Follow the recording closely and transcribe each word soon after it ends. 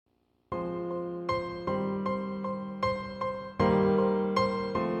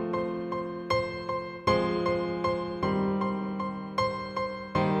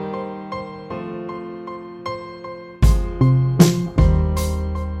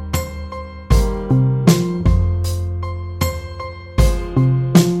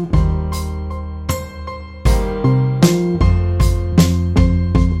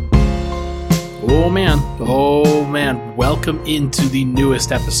welcome into the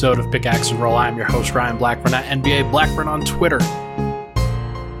newest episode of Pickaxe and Roll. I'm your host, Ryan Blackburn at NBA Blackburn on Twitter.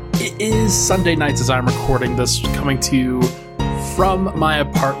 It is Sunday nights as I'm recording this, coming to you from my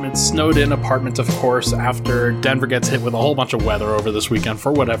apartment, snowed-in apartment, of course, after Denver gets hit with a whole bunch of weather over this weekend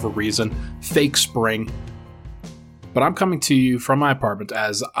for whatever reason. Fake spring. But I'm coming to you from my apartment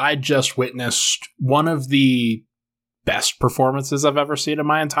as I just witnessed one of the best performances I've ever seen in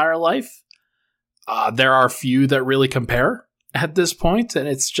my entire life. There are few that really compare at this point, and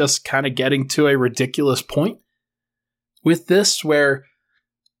it's just kind of getting to a ridiculous point with this where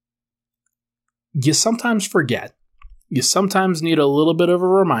you sometimes forget. You sometimes need a little bit of a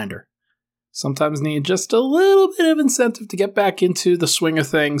reminder. Sometimes need just a little bit of incentive to get back into the swing of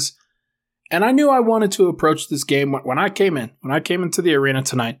things. And I knew I wanted to approach this game when I came into the arena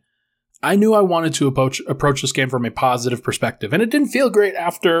tonight. I knew I wanted to approach this game from a positive perspective. And it didn't feel great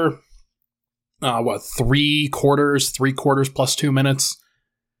after, three quarters plus 2 minutes,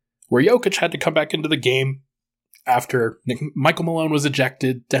 where Jokić had to come back into the game after Michael Malone was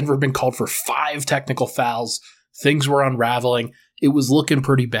ejected. Denver had been called for 5 technical fouls. Things were unraveling. It was looking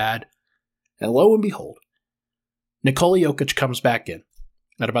pretty bad. And lo and behold, Nikola Jokić comes back in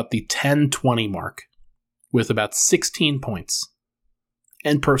at about the 10-20 mark with about 16 points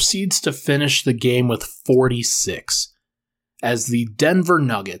and proceeds to finish the game with 46 as the Denver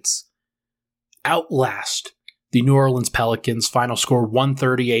Nuggets outlast the New Orleans Pelicans. Final score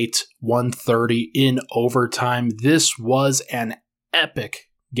 138-130 in overtime. This was an epic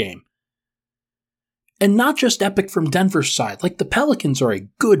game. And not just epic from Denver's side. Like, the Pelicans are a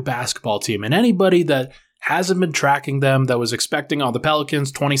good basketball team, and anybody that hasn't been tracking them, that was expecting, the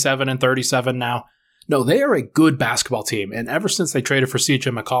Pelicans 27-37 now. No, they are a good basketball team, and ever since they traded for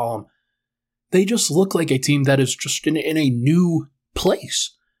JaMychal, they just look like a team that is just in a new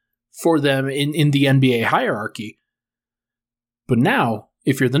place for them in the NBA hierarchy. But now,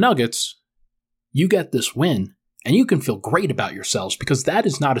 if you're the Nuggets, you get this win, and you can feel great about yourselves, because that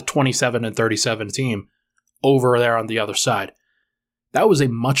is not a 27-37 team over there on the other side. That was a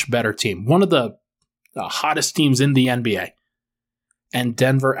much better team. One of the hottest teams in the NBA. And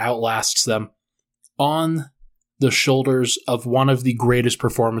Denver outlasts them on the shoulders of one of the greatest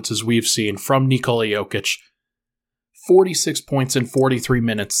performances we've seen from Nikola Jokić. 46 points in 43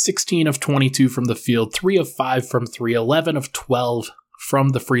 minutes, 16 of 22 from the field, 3 of 5 from 3, 11 of 12 from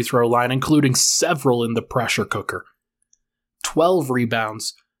the free throw line, including several in the pressure cooker. 12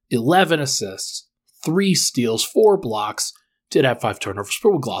 rebounds, 11 assists, 3 steals, 4 blocks, did have 5 turnovers,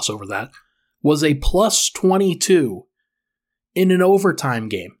 but we'll gloss over that. Was a plus 22 in an overtime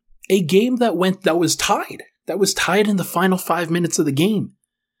game. A game that was tied. That was tied in the final 5 minutes of the game.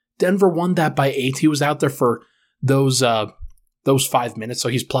 Denver won that by 8. He was out there for those 5 minutes, so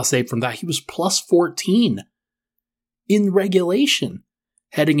he's plus 8 from that. He was plus 14 in regulation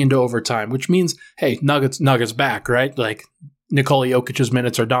heading into overtime, which means, hey, Nuggets back, right? Like, Nikola Jokic's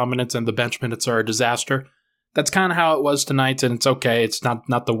minutes are dominant and the bench minutes are a disaster. That's kind of how it was tonight, and it's okay. It's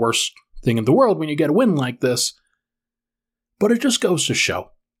not the worst thing in the world when you get a win like this. But it just goes to show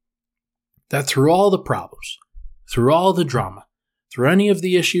that through all the problems, through all the drama, through any of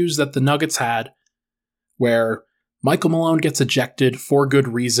the issues that the Nuggets had, where Michael Malone gets ejected for good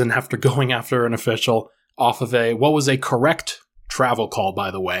reason after going after an official off of what was a correct travel call, by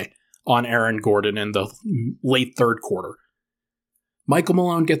the way, on Aaron Gordon in the late third quarter. Michael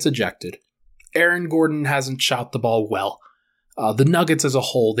Malone gets ejected. Aaron Gordon hasn't shot the ball well. The Nuggets as a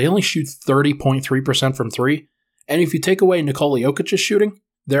whole, they only shoot 30.3% from 3. And if you take away Nikola Jokic's shooting,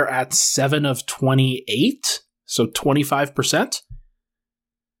 they're at 7 of 28, so 25%.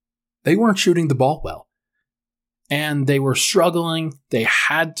 They weren't shooting the ball well. And they were struggling. They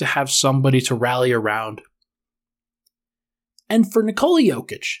had to have somebody to rally around. And for Nikola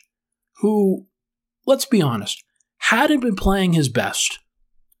Jokić, who, let's be honest, hadn't been playing his best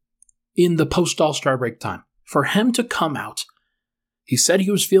in the post-All-Star break time, for him to come out, he said he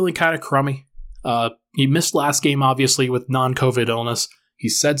was feeling kind of crummy. He missed last game, obviously, with non-COVID illness. He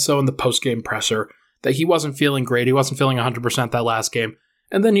said so in the post-game presser, that he wasn't feeling great. He wasn't feeling 100% that last game.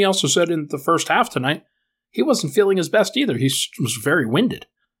 And then he also said in the first half tonight, he wasn't feeling his best either. He was very winded.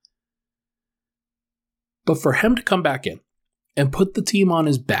 But for him to come back in and put the team on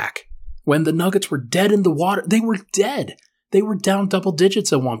his back when the Nuggets were dead in the water, they were dead. They were down double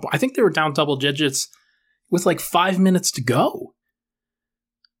digits at one point. I think they were down double digits with like 5 minutes to go.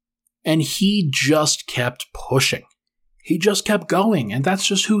 And he just kept pushing. He just kept going. And that's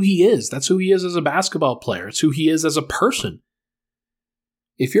just who he is. That's who he is as a basketball player. It's who he is as a person.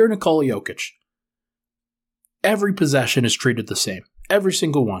 If you're Nikola Jokić, every possession is treated the same. Every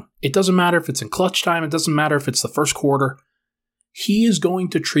single one. It doesn't matter if it's in clutch time. It doesn't matter if it's the first quarter. he is going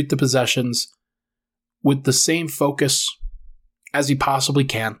to treat the possessions with the same focus as he possibly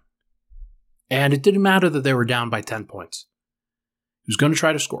can. And it didn't matter that they were down by 10 points. He was going to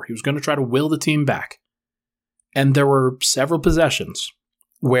try to score. He was going to try to will the team back. And there were several possessions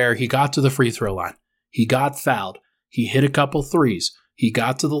where he got to the free throw line. He got fouled. He hit a couple threes. He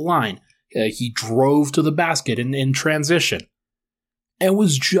got to the line. He drove to the basket in transition. And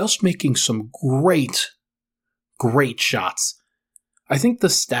was just making some great shots. I think the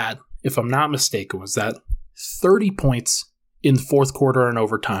stat, if I'm not mistaken, was that 30 points in the fourth quarter and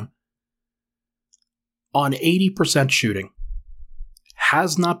overtime on 80% shooting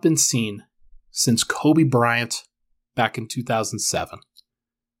has not been seen since Kobe Bryant back in 2007.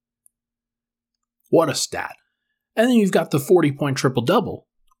 What a stat. And then you've got the 40-point triple-double,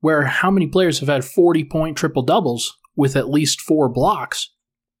 where how many players have had 40-point triple-doubles with at least 4 blocks?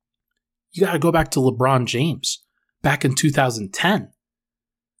 You got to go back to LeBron James back in 2010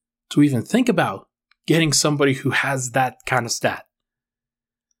 to even think about getting somebody who has that kind of stat.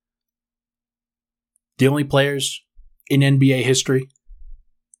 The only players in NBA history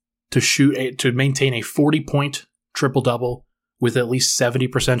to maintain a 40-point triple-double with at least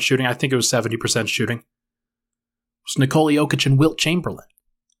 70% shooting, I think it was 70% shooting, was Nikola Jokić and Wilt Chamberlain.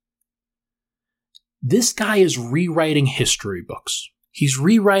 This guy is rewriting history books. He's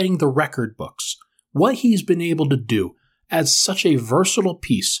rewriting the record books. What he's been able to do as such a versatile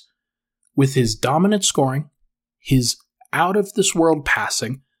piece with his dominant scoring, his out-of-this-world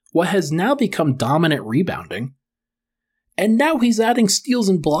passing, what has now become dominant rebounding, and now he's adding steals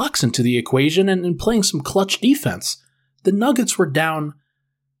and blocks into the equation and playing some clutch defense. The Nuggets were down,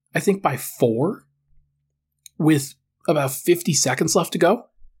 I think, by 4 with about 50 seconds left to go.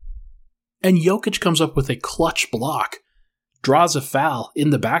 And Jokić comes up with a clutch block, draws a foul in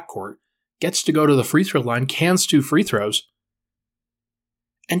the backcourt, gets to go to the free throw line, cans 2 free throws,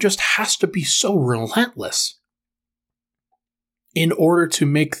 and just has to be so relentless in order to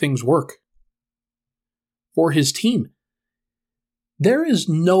make things work for his team. There is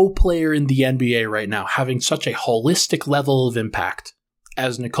no player in the NBA right now having such a holistic level of impact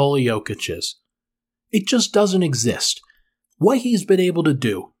as Nikola Jokić is. It just doesn't exist. What he's been able to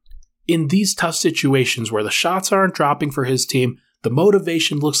do in these tough situations where the shots aren't dropping for his team, the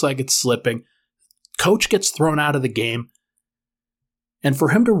motivation looks like it's slipping, coach gets thrown out of the game, and for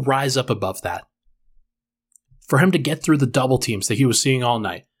him to rise up above that, for him to get through the double teams that he was seeing all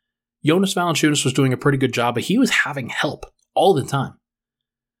night. Jonas Valanciunas was doing a pretty good job, but he was having help all the time,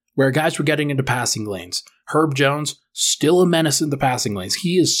 where guys were getting into passing lanes. Herb Jones, still a menace in the passing lanes.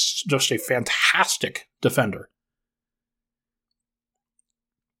 He is just a fantastic defender.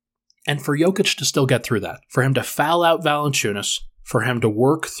 And for Jokić to still get through that, for him to foul out Valanciunas, for him to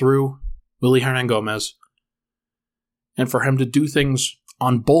work through Willy Hernangomez, and for him to do things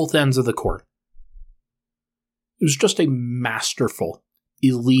on both ends of the court, it was just a masterful,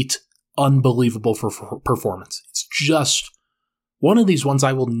 elite, unbelievable performance. It's just one of these ones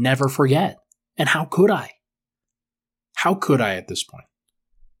I will never forget. And how could I? How could I at this point?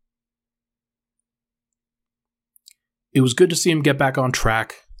 It was good to see him get back on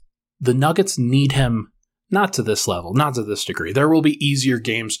track. The Nuggets need him, not to this level, not to this degree. There will be easier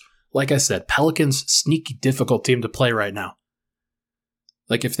games. Like I said, Pelicans, sneaky difficult team to play right now.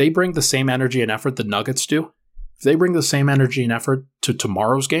 Like if they bring the same energy and effort the Nuggets do, if they bring the same energy and effort to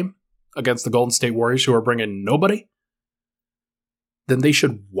tomorrow's game against the Golden State Warriors, who are bringing nobody, then they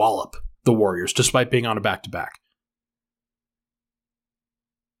should wallop the Warriors despite being on a back-to-back.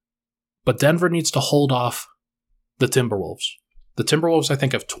 But Denver needs to hold off the Timberwolves. The Timberwolves, I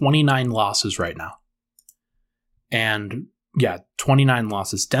think, have 29 losses right now. And, 29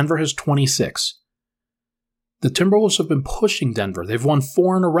 losses. Denver has 26. The Timberwolves have been pushing Denver. They've won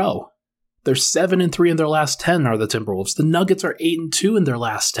 4 in a row. They're 7-3 in their last 10 are the Timberwolves. The Nuggets are 8-2 in their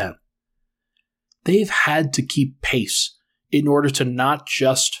last 10. They've had to keep pace in order to not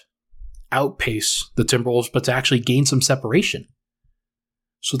just outpace the Timberwolves, but to actually gain some separation.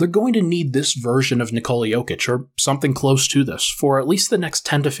 So they're going to need this version of Nikola Jokić, or something close to this, for at least the next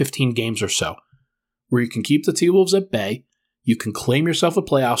 10 to 15 games or so, where you can keep the T-Wolves at bay, you can claim yourself a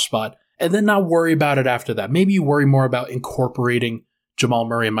playoff spot, and then not worry about it after that. Maybe you worry more about incorporating Jamal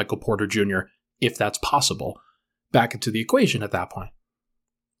Murray and Michael Porter Jr., if that's possible, back into the equation at that point.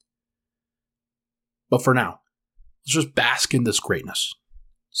 But for now, let's just bask in this greatness.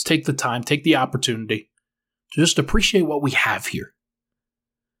 Let's take the time, take the opportunity to just appreciate what we have here.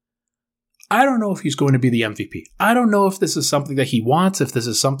 I don't know if he's going to be the MVP. I don't know if this is something that he wants, if this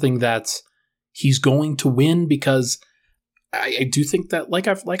is something that he's going to win, because I do think that, like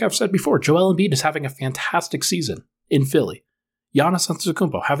I've said before, Joel Embiid is having a fantastic season in Philly. Giannis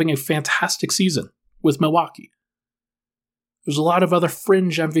Antetokounmpo having a fantastic season with Milwaukee. There's a lot of other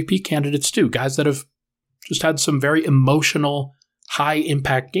fringe MVP candidates too, guys that have just had some very emotional,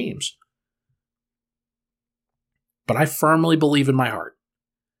 high-impact games. But I firmly believe in my heart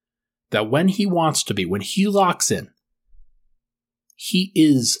that when he wants to be, when he locks in, he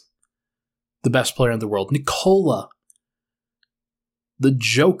is the best player in the world. Nikola, the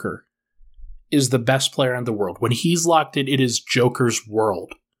Joker, is the best player in the world. When he's locked in, it is Joker's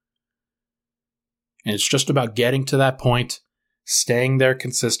world. And it's just about getting to that point, staying there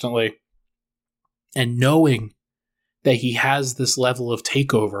consistently, and knowing that he has this level of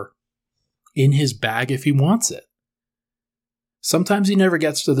takeover in his bag if he wants it. Sometimes he never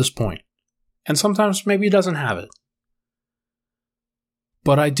gets to this point, and sometimes maybe he doesn't have it.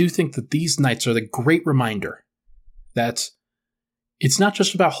 But I do think that these nights are the great reminder that it's not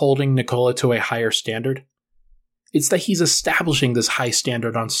just about holding Nikola to a higher standard. It's that he's establishing this high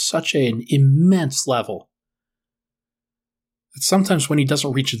standard on such an immense level that sometimes when he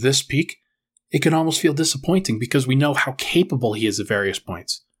doesn't reach this peak, it can almost feel disappointing because we know how capable he is at various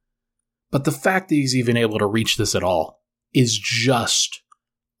points. But the fact that he's even able to reach this at all is just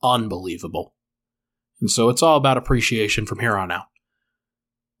unbelievable. And so it's all about appreciation from here on out.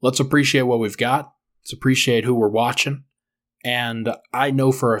 Let's appreciate what we've got. Let's appreciate who we're watching. And I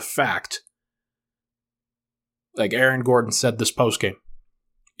know for a fact, like Aaron Gordon said this postgame,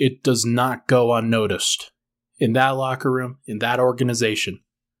 it does not go unnoticed in that locker room, in that organization,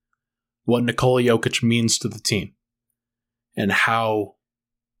 what Nikola Jokić means to the team and how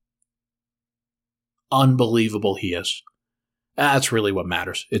unbelievable he is. That's really what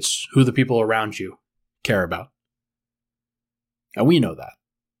matters. It's who the people around you care about. And we know that.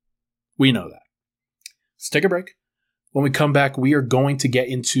 We know that. Let's take a break. When we come back, we are going to get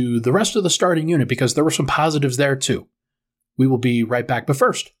into the rest of the starting unit because there were some positives there too. We will be right back. But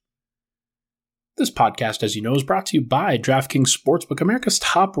first, this podcast, as you know, is brought to you by DraftKings Sportsbook, America's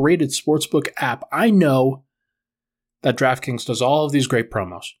top-rated sportsbook app. I know that DraftKings does all of these great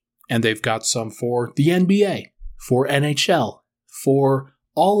promos, and they've got some for the NBA, for NHL, for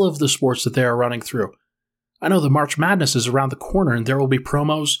all of the sports that they are running through. I know the March Madness is around the corner, and there will be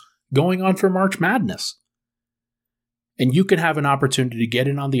promos going on for March Madness. And you can have an opportunity to get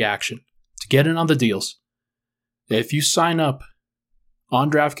in on the action, to get in on the deals. If you sign up on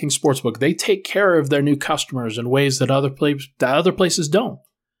DraftKings Sportsbook, they take care of their new customers in ways that other places don't.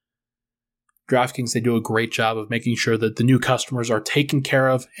 DraftKings, they do a great job of making sure that the new customers are taken care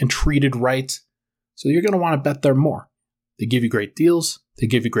of and treated right. So you're going to want to bet there more. They give you great deals. They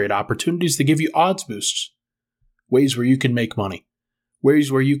give you great opportunities. They give you odds boosts. Ways where you can make money.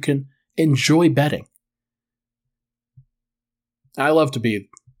 Ways where you can enjoy betting. I love to be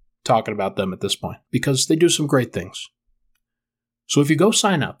talking about them at this point because they do some great things. So if you go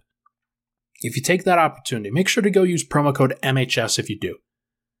sign up, if you take that opportunity, make sure to go use promo code MHS if you do.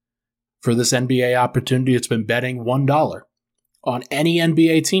 For this NBA opportunity, it's been betting $1 on any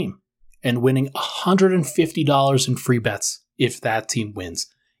NBA team and winning $150 in free bets if that team wins.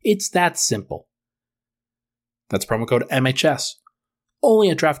 It's that simple. That's promo code MHS. Only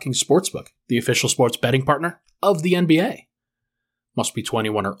at DraftKings Sportsbook, the official sports betting partner of the NBA. Must be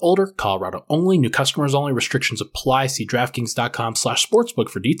 21 or older, Colorado only, new customers only, restrictions apply. See DraftKings.com/sportsbook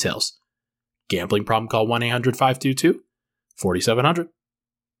for details. Gambling problem, call 1-800-522-4700.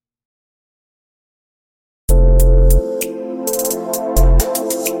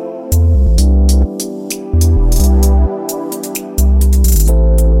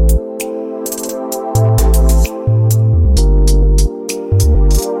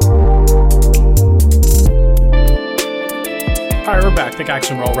 We're back. The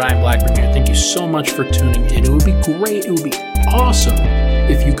Action Roll, Ryan Blackburn here. Thank you so much for tuning in. It would be great, it would be awesome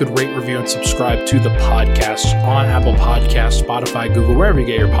if you could rate, review, and subscribe to the podcast on Apple Podcasts, Spotify, Google, wherever you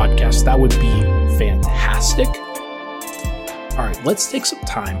get your podcasts. That would be fantastic. All right, let's take some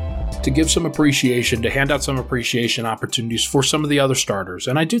time to give some appreciation, to hand out some appreciation opportunities for some of the other starters.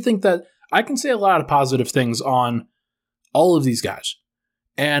 And I do think that I can say a lot of positive things on all of these guys.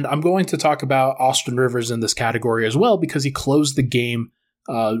 And I'm going to talk about Austin Rivers in this category as well because he closed the game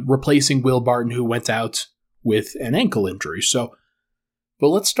replacing Will Barton, who went out with an ankle injury. But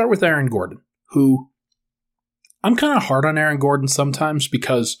let's start with Aaron Gordon, who I'm kind of hard on Aaron Gordon sometimes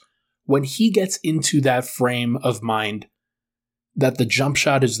because when he gets into that frame of mind that the jump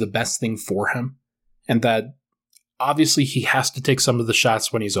shot is the best thing for him and that obviously he has to take some of the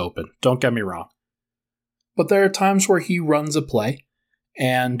shots when he's open. Don't get me wrong. But there are times where he runs a play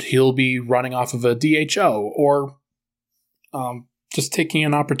and he'll be running off of a DHO or just taking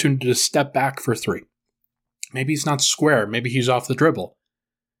an opportunity to step back for three. Maybe he's not square. Maybe he's off the dribble.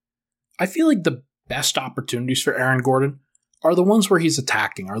 I feel like the best opportunities for Aaron Gordon are the ones where he's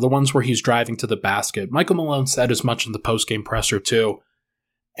attacking, are the ones where he's driving to the basket. Michael Malone said as much in the postgame presser too.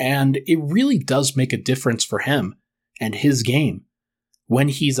 And it really does make a difference for him and his game when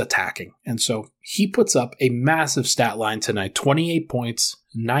he's attacking. And so he puts up a massive stat line tonight, 28 points,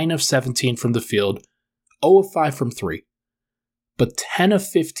 9 of 17 from the field, 0 of 5 from 3, but 10 of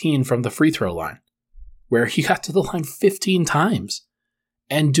 15 from the free throw line, where he got to the line 15 times.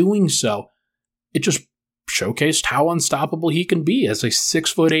 And doing so, it just showcased how unstoppable he can be as a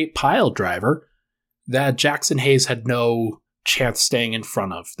 6'8" pile driver that Jackson Hayes had no chance staying in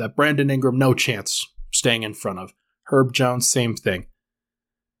front of, that Brandon Ingram no chance staying in front of. Herb Jones, same thing.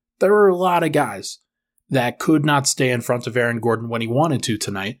 There were a lot of guys that could not stay in front of Aaron Gordon when he wanted to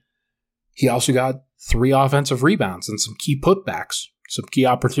tonight. He also got 3 offensive rebounds and some key putbacks, some key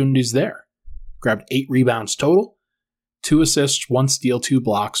opportunities there. Grabbed 8 rebounds total, 2 assists, 1 steal, 2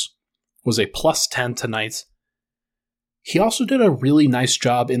 blocks, was a plus 10 tonight. He also did a really nice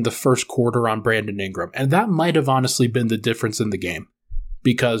job in the first quarter on Brandon Ingram, and that might have honestly been the difference in the game,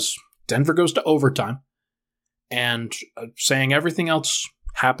 because Denver goes to overtime, and saying everything else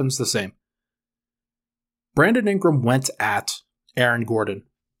happens the same. Brandon Ingram went at Aaron Gordon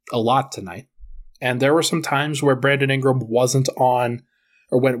a lot tonight, and there were some times where Brandon Ingram wasn't on,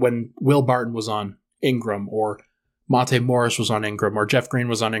 or when Will Barton was on Ingram, or Monte Morris was on Ingram, or Jeff Green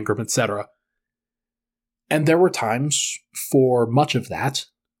was on Ingram, etc. And there were times for much of that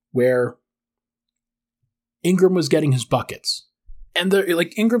where Ingram was getting his buckets. And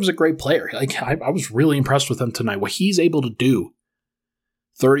Ingram's a great player. I was really impressed with him tonight. What he's able to do,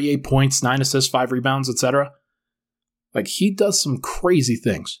 38 points, 9 assists, 5 rebounds, etc. He does some crazy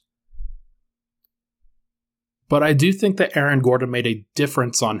things. But I do think that Aaron Gordon made a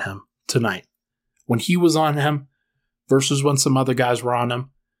difference on him tonight. When he was on him versus when some other guys were on him,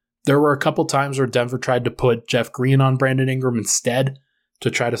 there were a couple times where Denver tried to put Jeff Green on Brandon Ingram instead to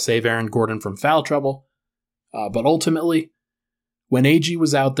try to save Aaron Gordon from foul trouble. But ultimately, when AG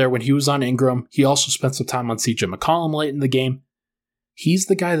was out there, when he was on Ingram, he also spent some time on JaMychal late in the game. He's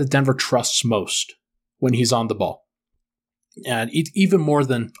the guy that Denver trusts most when he's on the ball. And even more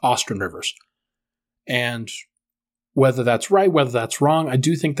than Austin Rivers. And whether that's right, whether that's wrong, I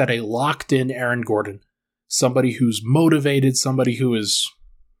do think that a locked-in Aaron Gordon, somebody who's motivated, somebody who is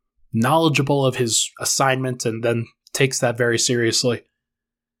knowledgeable of his assignment and then takes that very seriously,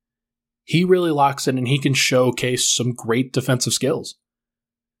 he really locks in and he can showcase some great defensive skills.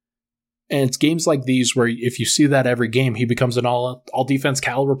 And it's games like these where if you see that every game, he becomes an all-defense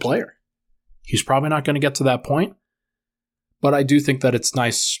caliber player. He's probably not going to get to that point, but I do think that it's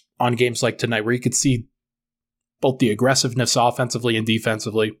nice on games like tonight where you could see both the aggressiveness offensively and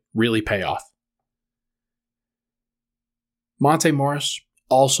defensively really pay off. Monte Morris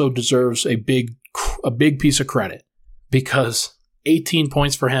also deserves a big piece of credit because 18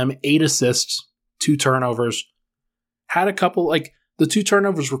 points for him, 8 assists, 2 turnovers. Had a couple, the 2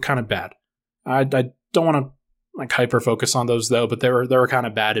 turnovers were kind of bad. I don't want to hyper focus on those though, but they were kind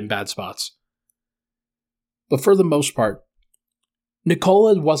of bad in bad spots. But for the most part,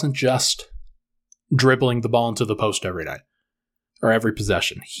 Nikola wasn't just dribbling the ball into the post every night or every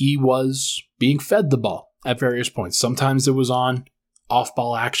possession. He was being fed the ball at various points. Sometimes it was on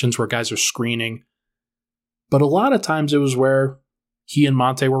off-ball actions where guys are screening, but a lot of times it was where he and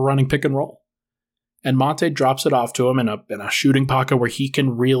Monte were running pick and roll. And Monte drops it off to him in a shooting pocket where he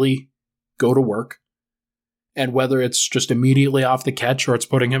can really go to work. And whether it's just immediately off the catch or it's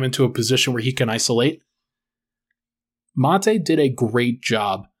putting him into a position where he can isolate, Monte did a great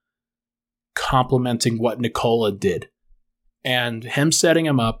job complementing what Nikola did. And him setting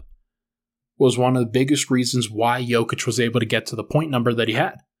him up was one of the biggest reasons why Jokić was able to get to the point number that he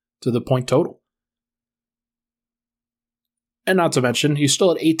had, to the point total. And not to mention, he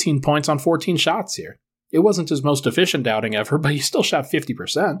still had 18 points on 14 shots here. It wasn't his most efficient outing ever, but he still shot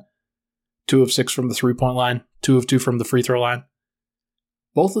 50%. 2 of 6 from the three-point line, 2 of 2 from the free throw line.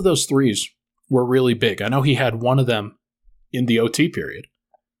 Both of those threes were really big. I know he had one of them in the OT period.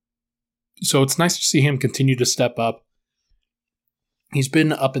 So it's nice to see him continue to step up. He's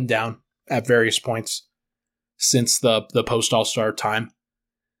been up and down at various points since the post-All-Star time.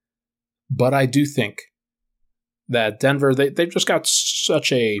 But I do think that Denver, they've just got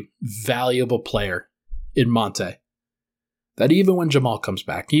such a valuable player in Monte that even when JaMychal comes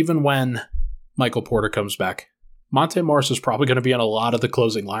back, even when Michael Porter comes back, Monte Morris is probably going to be in a lot of the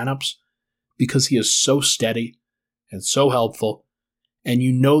closing lineups because he is so steady and so helpful, and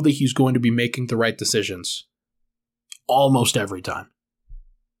you know that he's going to be making the right decisions almost every time.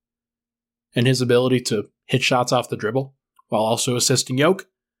 and his ability to hit shots off the dribble while also assisting Jokić.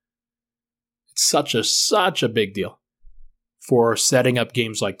 It's such a big deal for setting up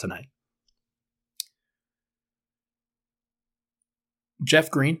games like tonight. Jeff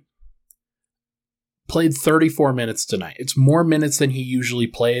Green played 34 minutes tonight. It's more minutes than he usually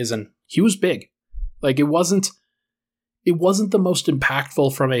plays, and he was big. Like, it wasn't the most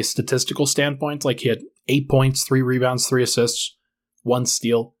impactful from a statistical standpoint. Like, he had 8 points, 3 rebounds, 3 assists, 1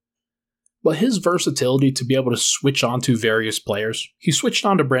 steal. But his versatility to be able to switch on to various players, he switched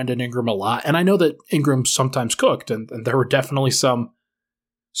on to Brandon Ingram a lot, and I know that Ingram sometimes cooked, and there were definitely some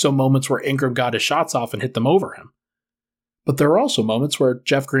moments where Ingram got his shots off and hit them over him. But there are also moments where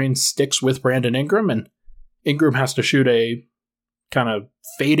Jeff Green sticks with Brandon Ingram, and Ingram has to shoot a kind of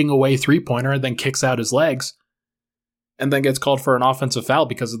fading away three-pointer and then kicks out his legs, and then gets called for an offensive foul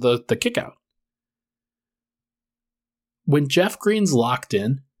because of the kick out. When Jeff Green's locked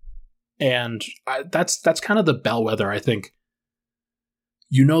in, and that's kind of the bellwether, I think.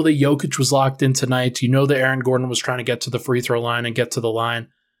 You know that Jokić was locked in tonight. You know that Aaron Gordon was trying to get to the free throw line and get to the line,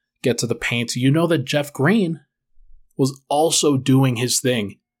 get to the paint. You know that Jeff Green was also doing his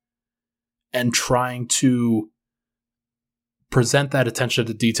thing and trying to present that attention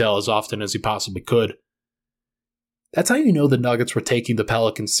to detail as often as he possibly could. That's how you know the Nuggets were taking the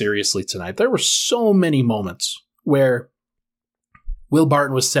Pelicans seriously tonight. There were so many moments where Will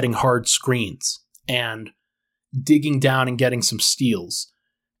Barton was setting hard screens and digging down and getting some steals.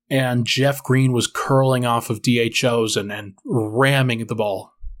 And Jeff Green was curling off of DHOs and ramming the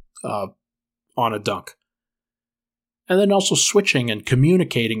ball on a dunk. And then also switching and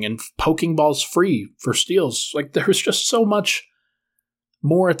communicating and poking balls free for steals. Like, there was just so much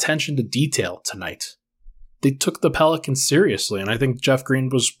more attention to detail tonight. They took the Pelicans seriously, and I think Jeff Green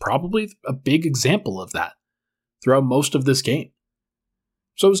was probably a big example of that throughout most of this game.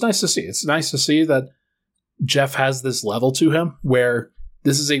 So it was nice to see. It's nice to see that Jeff has this level to him where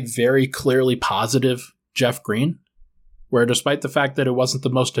this is a very clearly positive Jeff Green, where despite the fact that it wasn't the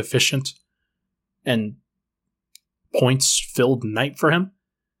most efficient and points-filled night for him,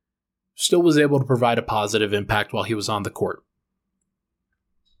 still was able to provide a positive impact while he was on the court.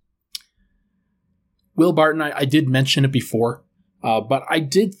 Will Barton, I did mention it before, but I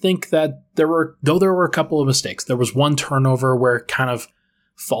did think that there were a couple of mistakes. There was one turnover where it kind of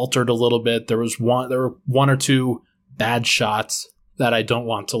faltered a little bit. There were one or two bad shots that I don't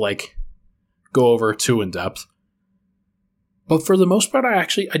want to go over too in depth. But for the most part, I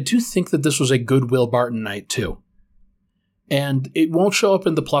do think that this was a good Will Barton night too. And it won't show up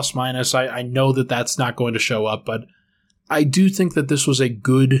in the plus minus. I know that that's not going to show up, but I do think that this was a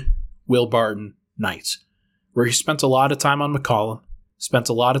good Will Barton night, where he spent a lot of time on McCollum, spent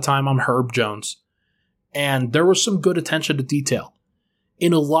a lot of time on Herb Jones, and there was some good attention to detail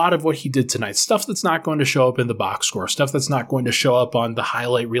in a lot of what he did tonight. Stuff that's not going to show up in the box score, stuff that's not going to show up on the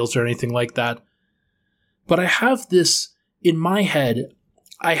highlight reels or anything like that. But I have this, in my head,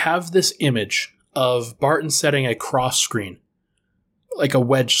 I have this image of Barton setting a cross screen, like a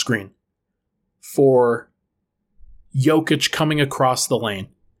wedge screen, for Jokić coming across the lane.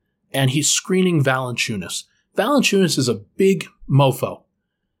 And he's screening Valanciunas. Valanciunas is a big mofo.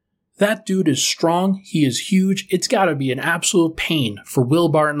 That dude is strong. He is huge. It's got to be an absolute pain for Will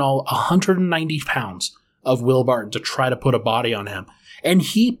Barton, all 190 pounds of Will Barton, to try to put a body on him. And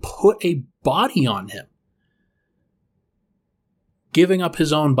he put a body on him, giving up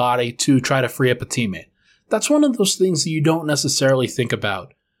his own body to try to free up a teammate. That's one of those things that you don't necessarily think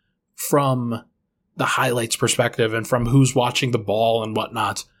about from the highlights perspective and from who's watching the ball and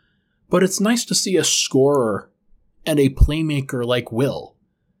whatnot. But it's nice to see a scorer and a playmaker like Will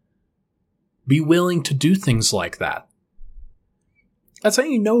be willing to do things like that. That's how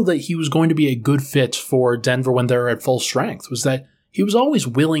you know that he was going to be a good fit for Denver when they're at full strength, was that he was always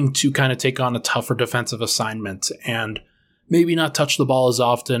willing to kind of take on a tougher defensive assignment and maybe not touch the ball as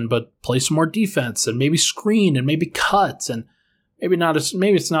often, but play some more defense and maybe screen and maybe cut, and maybe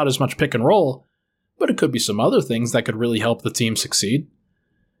it's not as much pick and roll, but it could be some other things that could really help the team succeed.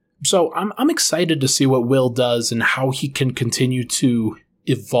 So I'm excited to see what Will does and how he can continue to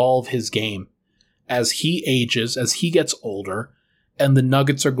evolve his game as he ages, as he gets older, and the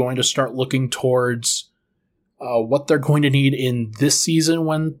Nuggets are going to start looking towards what they're going to need in this season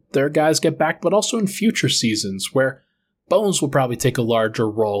when their guys get back, but also in future seasons where Bones will probably take a larger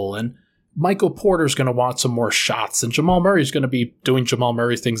role, and Michael Porter's going to want some more shots, and Jamal Murray's going to be doing Jamal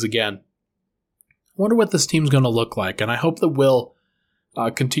Murray things again. I wonder what this team's going to look like, and I hope that Will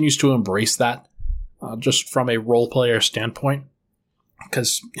continues to embrace that just from a role player standpoint,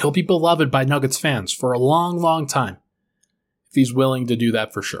 because he'll be beloved by Nuggets fans for a long, long time if he's willing to do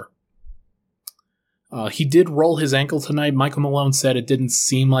that for sure. He did roll his ankle tonight. Michael Malone said it didn't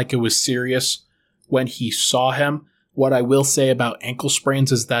seem like it was serious when he saw him. What I will say about ankle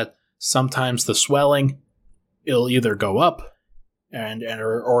sprains is that sometimes the swelling, it'll either go up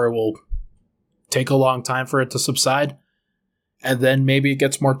or it will take a long time for it to subside, and then maybe it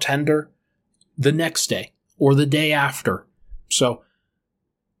gets more tender the next day or the day after. So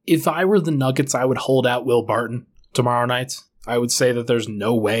if I were the Nuggets, I would hold out Will Barton tomorrow night. I would say that there's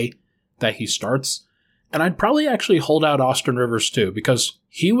no way that he starts. And I'd probably actually hold out Austin Rivers too, because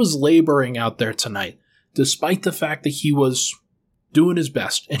he was laboring out there tonight, despite the fact that he was doing his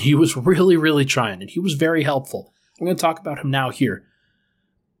best, and he was really, really trying, and he was very helpful. I'm going to talk about him now here.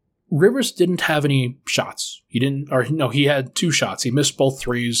 Rivers didn't have any shots. He had 2 shots. He missed both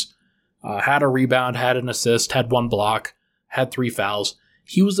threes, had a rebound, had an assist, had 1 block, had 3 fouls.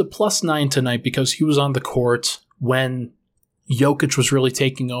 He was a +9 tonight because he was on the court when Jokić was really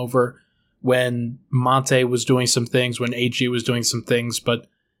taking over, when Monte was doing some things, when AG was doing some things, but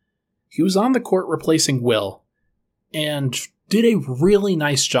he was on the court replacing Will and did a really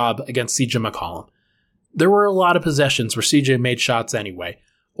nice job against CJ McCollum. There were a lot of possessions where CJ made shots anyway,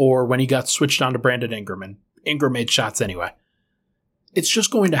 or when he got switched on to Brandon Ingram, and Ingram made shots anyway. It's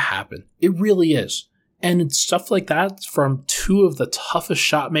just going to happen. It really is. And it's stuff like that from 2 of the toughest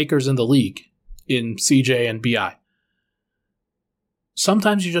shot makers in the league, in CJ and BI.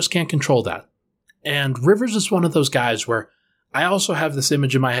 Sometimes you just can't control that. And Rivers is one of those guys where I also have this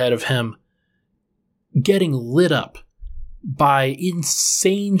image in my head of him getting lit up by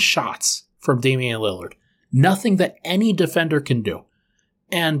insane shots from Damian Lillard. Nothing that any defender can do.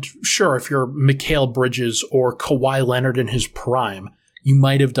 And sure, if you're Mikal Bridges or Kawhi Leonard in his prime, you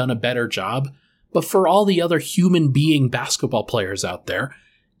might have done a better job. But for all the other human being basketball players out there,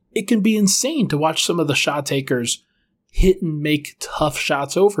 it can be insane to watch some of the shot takers hit and make tough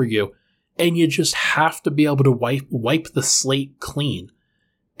shots over you, and you just have to be able to wipe the slate clean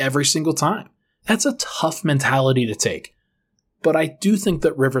every single time. That's a tough mentality to take. But I do think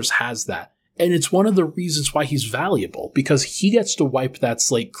that Rivers has that, and it's one of the reasons why he's valuable, because he gets to wipe that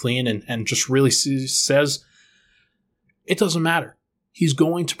slate clean and just really says, it doesn't matter. He's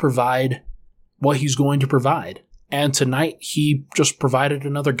going to provide what he's going to provide. And tonight, he just provided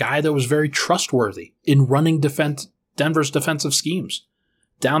another guy that was very trustworthy in running Denver's defensive schemes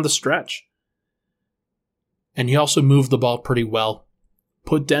down the stretch. And he also moved the ball pretty well,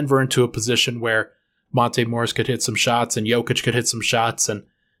 put Denver into a position where Monte Morris could hit some shots and Jokić could hit some shots. And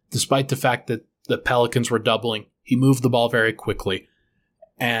despite the fact that the Pelicans were doubling, he moved the ball very quickly.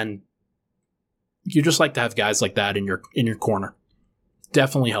 And you just like to have guys like that in your corner.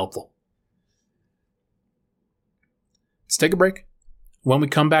 Definitely helpful. Let's take a break. When we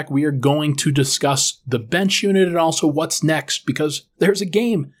come back, we are going to discuss the bench unit and also what's next, because there's a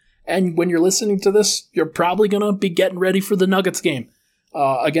game. And when you're listening to this, you're probably going to be getting ready for the Nuggets game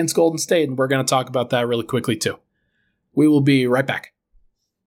against Golden State, and we're going to talk about that really quickly too. We will be right back.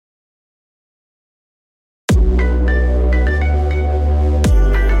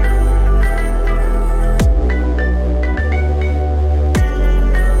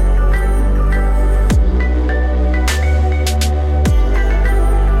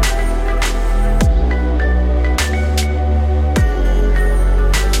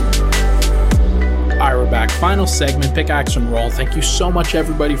 Final segment, Pickaxe and Roll. Thank you so much,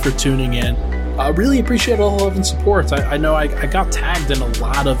 everybody, for tuning in. Really appreciate all the love and support. I know I got tagged in a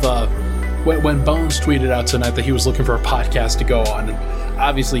lot of when Bones tweeted out tonight that he was looking for a podcast to go on, and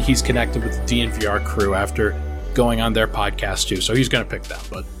obviously he's connected with the DNVR crew after going on their podcast too, so he's going to pick them.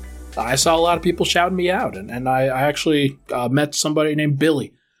 But I saw a lot of people shouting me out, and I actually met somebody named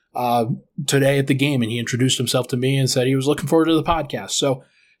Billy today at the game, and he introduced himself to me and said he was looking forward to the podcast. So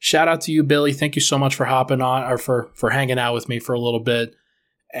shout out to you, Billy. Thank you so much for hopping on, or for hanging out with me for a little bit.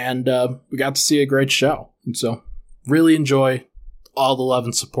 And we got to see a great show. And so really enjoy all the love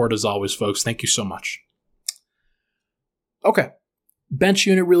and support as always, folks. Thank you so much. Okay. Bench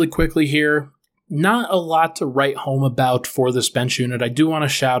unit really quickly here. Not a lot to write home about for this bench unit. I do want to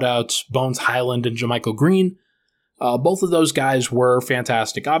shout out Bones Hyland and JaMychal Green. Both of those guys were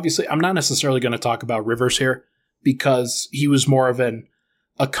fantastic. Obviously, I'm not necessarily going to talk about Rivers here because he was more of an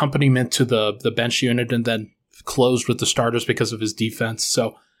accompaniment to the bench unit and then closed with the starters because of his defense.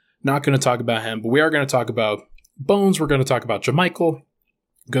 So not going to talk about him, but we are going to talk about Bones. We're going to talk about JaMychal.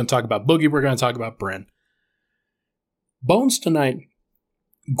 We're going to talk about Boogie. We're going to talk about Bryn. Bones tonight,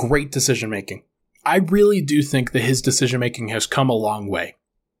 great decision-making. I really do think that his decision-making has come a long way.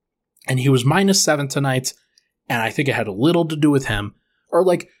 And he was -7 tonight, and I think it had a little to do with him. Or,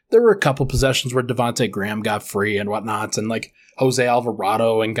 there were a couple possessions where Devontae Graham got free and whatnot, and, Jose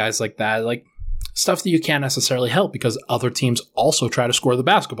Alvarado and guys like that. Stuff that you can't necessarily help because other teams also try to score the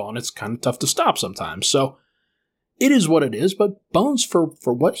basketball, and it's kind of tough to stop sometimes. So it is what it is, but Bones, for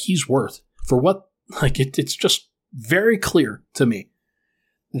what he's worth, for what, it's just very clear to me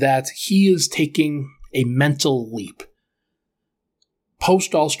that he is taking a mental leap.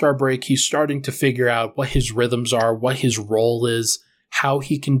 Post All-Star break, he's starting to figure out what his rhythms are, what his role is, how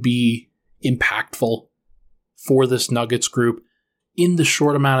he can be impactful for this Nuggets group in the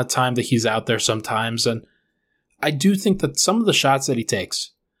short amount of time that he's out there sometimes. And I do think that some of the shots that he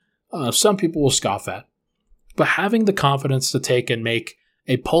takes, some people will scoff at, but having the confidence to take and make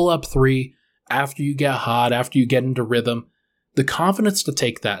a pull-up three after you get hot, after you get into rhythm, the confidence to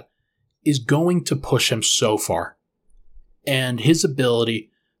take that is going to push him so far. And his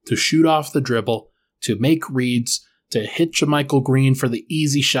ability to shoot off the dribble, to make reads, to hit JaMychal Green for the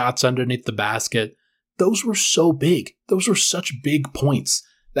easy shots underneath the basket, those were so big. Those were such big points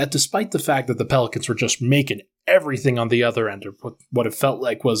that despite the fact that the Pelicans were just making everything on the other end of what it felt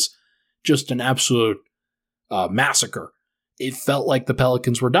like was just an absolute massacre, it felt like the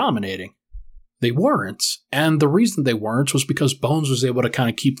Pelicans were dominating. They weren't. And the reason they weren't was because Bones was able to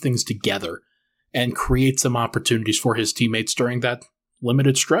kind of keep things together and create some opportunities for his teammates during that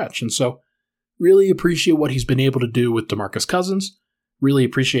limited stretch. And so really appreciate what he's been able to do with DeMarcus Cousins. Really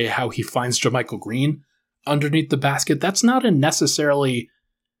appreciate how he finds JaMychal Green underneath the basket. That's not a necessarily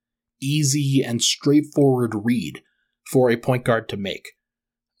easy and straightforward read for a point guard to make.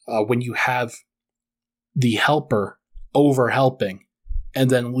 When you have the helper over-helping and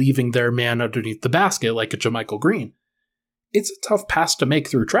then leaving their man underneath the basket like a JaMychal Green, it's a tough pass to make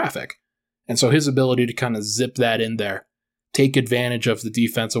through traffic. And so his ability to kind of zip that in there, take advantage of the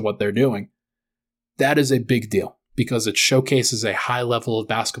defense and what they're doing, that is a big deal because it showcases a high level of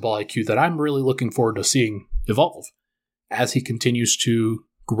basketball IQ that I'm really looking forward to seeing evolve as he continues to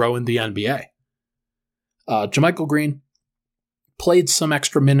grow in the NBA. JaMychal Green played some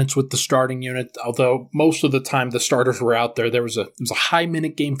extra minutes with the starting unit, although most of the time the starters were out there. It was a high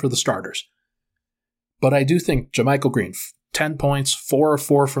minute game for the starters. But I do think JaMychal Green, 10 points, 4 of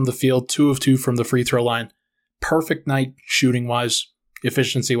 4 from the field, 2 of 2 from the free throw line. Perfect night shooting-wise,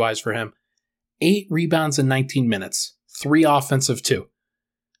 efficiency-wise for him. 8 rebounds in 19 minutes, 3 offensive, 2.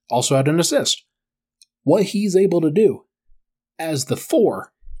 Also had an assist. What he's able to do as the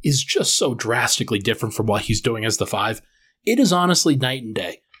 4 is just so drastically different from what he's doing as the 5. It is honestly night and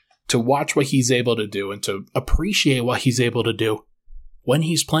day to watch what he's able to do and to appreciate what he's able to do when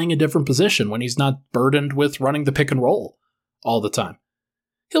he's playing a different position, when he's not burdened with running the pick and roll all the time.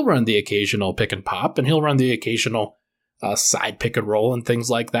 He'll run the occasional pick and pop, and he'll run the occasional side pick and roll and things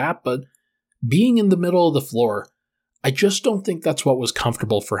like that, but being in the middle of the floor, I just don't think that's what was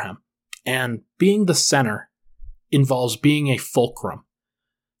comfortable for him. And being the center involves being a fulcrum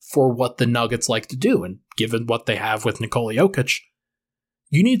for what the Nuggets like to do, and given what they have with Nikola Jokić,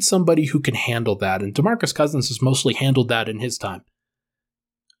 you need somebody who can handle that, and DeMarcus Cousins has mostly handled that in his time.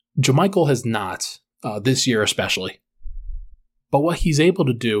 JaMychal has not, this year especially. But what he's able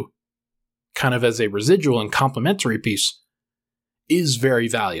to do, kind of as a residual and complementary piece, is very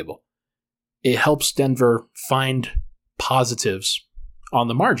valuable. It helps Denver find positives on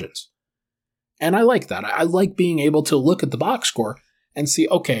the margins. And I like that. I like being able to look at the box score and see,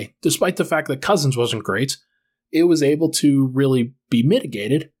 okay, despite the fact that Cousins wasn't great, it was able to really be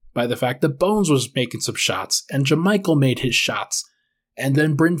mitigated by the fact that Bones was making some shots, and JaMychal made his shots. And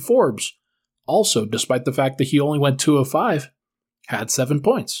then Bryn Forbes, also, despite the fact that he only went 2 of 5, had 7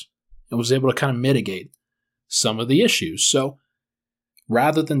 points and was able to kind of mitigate some of the issues. So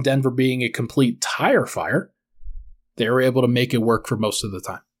rather than Denver being a complete tire fire, they were able to make it work for most of the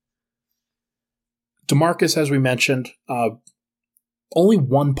time. DeMarcus, as we mentioned, only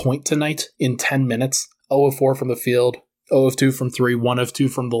 1 point tonight in 10 minutes. 0 of 4 from the field, 0 of 2 from 3, 1 of 2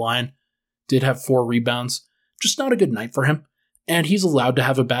 from the line. Did have 4 rebounds. Just not a good night for him. And he's allowed to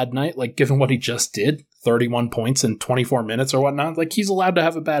have a bad night, like given what he just did, 31 points in 24 minutes or whatnot. Like, he's allowed to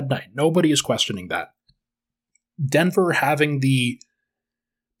have a bad night. Nobody is questioning that. Denver having the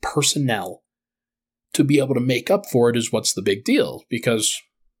personnel to be able to make up for it is what's the big deal, because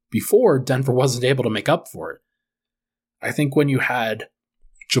before, Denver wasn't able to make up for it. I think when you had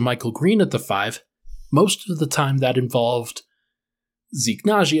JaMychal Green at the 5, most of the time that involved Zeke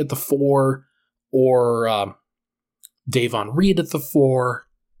Naji at the 4 or Davon Reed at the 4,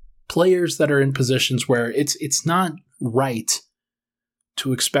 players that are in positions where it's not right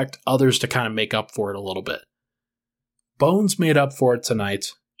to expect others to kind of make up for it a little bit. Bones made up for it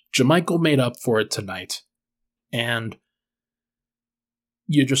tonight. JaMychal made up for it tonight. And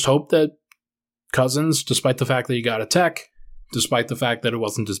you just hope that Cousins, despite the fact that he got a tech, despite the fact that it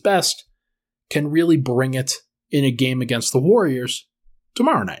wasn't his best, can really bring it in a game against the Warriors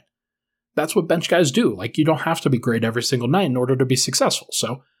tomorrow night. That's what bench guys do. Like, you don't have to be great every single night in order to be successful.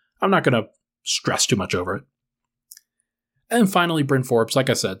 So I'm not going to stress too much over it. And finally, Bryn Forbes, like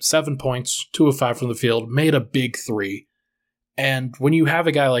I said, 7 points, 2 of 5 from the field, made a big three. And when you have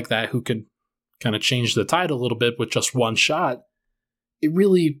a guy like that who can kind of change the tide a little bit with just one shot, it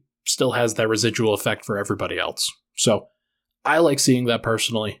really still has that residual effect for everybody else. So I like seeing that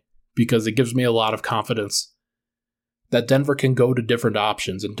personally because it gives me a lot of confidence that Denver can go to different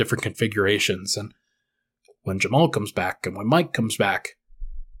options and different configurations. And when JaMychal comes back and when Mike comes back,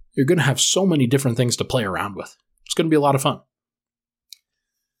 you're going to have so many different things to play around with. It's going to be a lot of fun.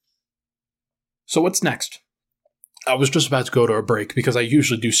 So what's next? I was just about to go to a break because I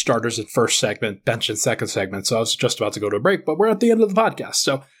usually do starters in first segment, bench in second segment. So I was just about to go to a break, but we're at the end of the podcast.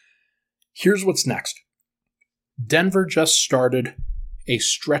 So here's what's next. Denver just started a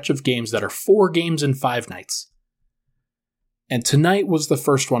stretch of games that are 4 games in 5 nights. And tonight was the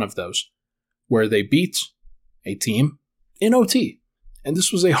first one of those, where they beat a team in OT. And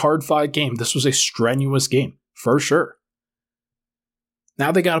this was a hard-fought game. This was a strenuous game, for sure.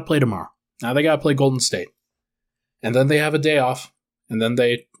 Now they got to play tomorrow. Now they got to play Golden State. And then they have a day off. And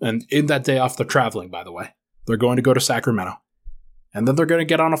in that day off, they're traveling, by the way. They're going to go to Sacramento. And then they're going to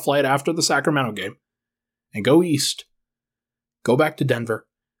get on a flight after the Sacramento game and go east, go back to Denver,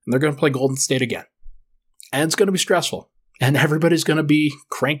 and they're going to play Golden State again. And it's going to be stressful. And everybody's going to be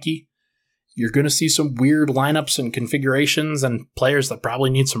cranky. You're going to see some weird lineups and configurations and players that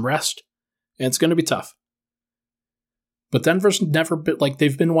probably need some rest. And it's going to be tough. But Denver's never been,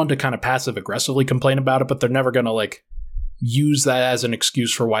 they've been one to kind of passive-aggressively complain about it, but they're never going to, use that as an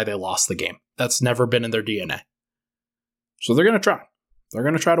excuse for why they lost the game. That's never been in their DNA. So they're going to try. They're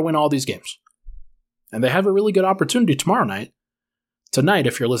going to try to win all these games. And they have a really good opportunity tomorrow night. Tonight,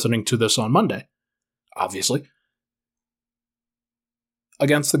 if you're listening to this on Monday, obviously,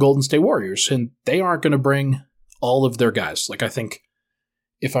 against the Golden State Warriors. And they aren't going to bring all of their guys. I think,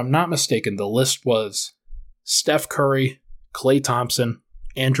 if I'm not mistaken, the list was Steph Curry, Klay Thompson,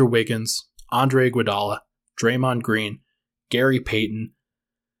 Andrew Wiggins, Andre Iguodala, Draymond Green, Gary Payton,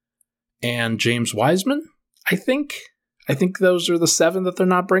 and James Wiseman, I think. I think those are the 7 that they're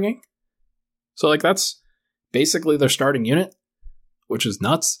not bringing. So, that's basically their starting unit, which is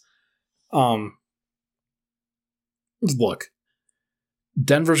nuts. Look,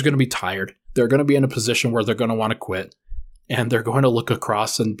 Denver's going to be tired. They're going to be in a position where they're going to want to quit. And they're going to look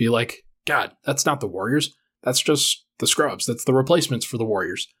across and be like, God, that's not the Warriors. That's just the scrubs. That's the replacements for the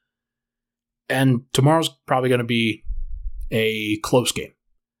Warriors. And tomorrow's probably going to be a close game.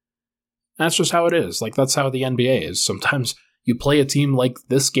 That's just how it is. That's how the NBA is. Sometimes you play a team like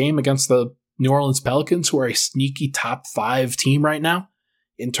this game against the New Orleans Pelicans, who are a sneaky top 5 team right now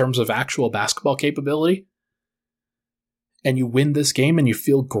in terms of actual basketball capability. And you win this game and you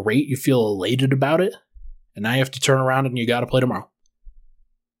feel great. You feel elated about it. And now you have to turn around and you got to play tomorrow.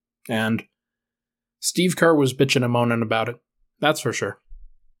 And Steve Kerr was bitching and moaning about it. That's for sure.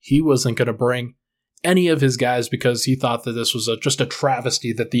 He wasn't going to bring any of his guys because he thought that this was just a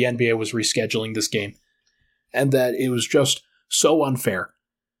travesty that the NBA was rescheduling this game. And that it was just so unfair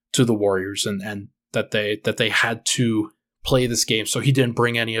to the Warriors and that they had to play this game. So he didn't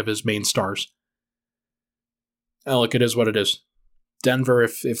bring any of his main stars. And look, it is what it is. Denver,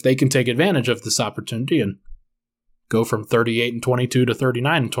 if they can take advantage of this opportunity and go from 38-22 to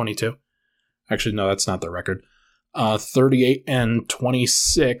 39-22. Actually, no, that's not their record.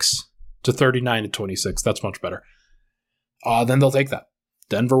 38-26 to 39-26. That's much better. Then they'll take that.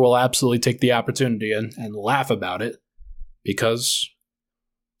 Denver will absolutely take the opportunity and laugh about it because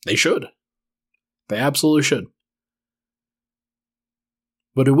they should. They absolutely should.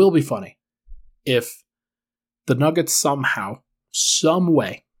 But it will be funny if the Nuggets somehow, some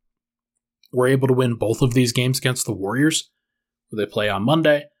way, were able to win both of these games against the Warriors, where they play on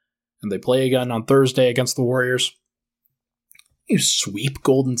Monday and they play again on Thursday against the Warriors. You sweep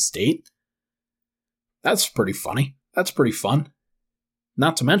Golden State. That's pretty funny. That's pretty fun.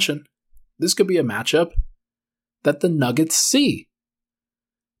 Not to mention, this could be a matchup that the Nuggets see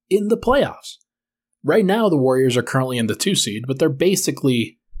in the playoffs. Right now, the Warriors are currently in the 2 seed, but they're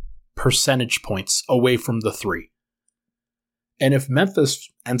basically percentage points away from the 3. And if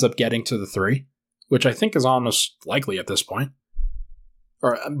Memphis ends up getting to the 3, which I think is almost likely at this point,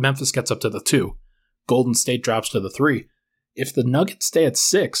 or Memphis gets up to the 2, Golden State drops to the 3. If the Nuggets stay at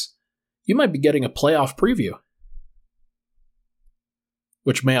 6, you might be getting a playoff preview.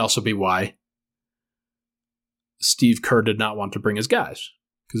 Which may also be why Steve Kerr did not want to bring his guys,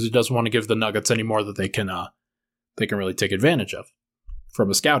 because he doesn't want to give the Nuggets any more that they can really take advantage of from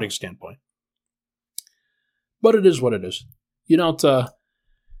a scouting standpoint. But it is what it is. You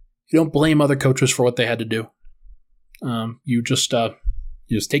don't blame other coaches for what they had to do. You just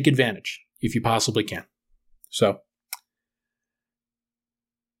take advantage if you possibly can. So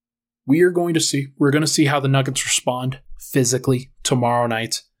we're going to see how the Nuggets respond physically tomorrow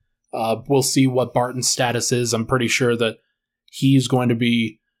night. We'll see what Barton's status is. I'm pretty sure that he's going to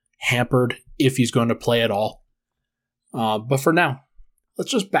be hampered if he's going to play at all. But for now,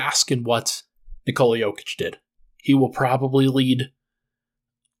 let's just bask in what Nikola Jokić did. He will probably lead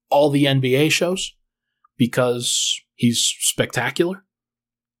all the NBA shows because he's spectacular.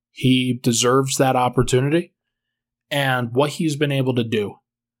 He deserves that opportunity. And what he's been able to do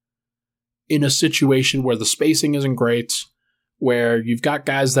in a situation where the spacing isn't great, where you've got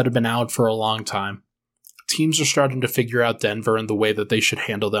guys that have been out for a long time, teams are starting to figure out Denver and the way that they should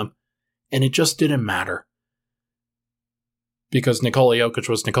handle them. And it just didn't matter because Nikola Jokić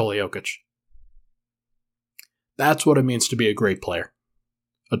was Nikola Jokić. That's what it means to be a great player.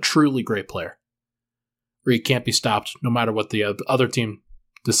 A truly great player. Where you can't be stopped no matter what the other team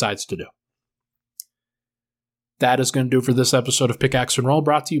decides to do. That is going to do it for this episode of Pickaxe and Roll,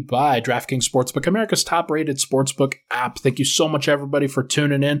 brought to you by DraftKings Sportsbook, America's top-rated sportsbook app. Thank you so much, everybody, for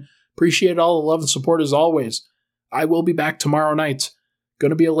tuning in. Appreciate all the love and support as always. I will be back tomorrow night. Going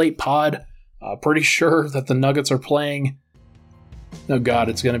to be a late pod. Pretty sure that the Nuggets are playing. Oh, God,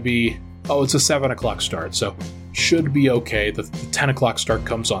 it's going to be... Oh, it's a 7 o'clock start, so should be okay. The 10 o'clock start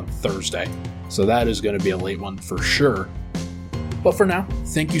comes on Thursday, so that is going to be a late one for sure. But for now,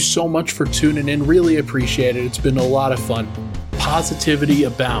 thank you so much for tuning in. Really appreciate it. It's been a lot of fun. Positivity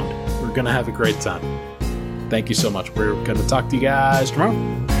abound. We're going to have a great time. Thank you so much. We're going to talk to you guys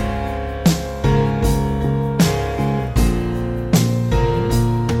tomorrow.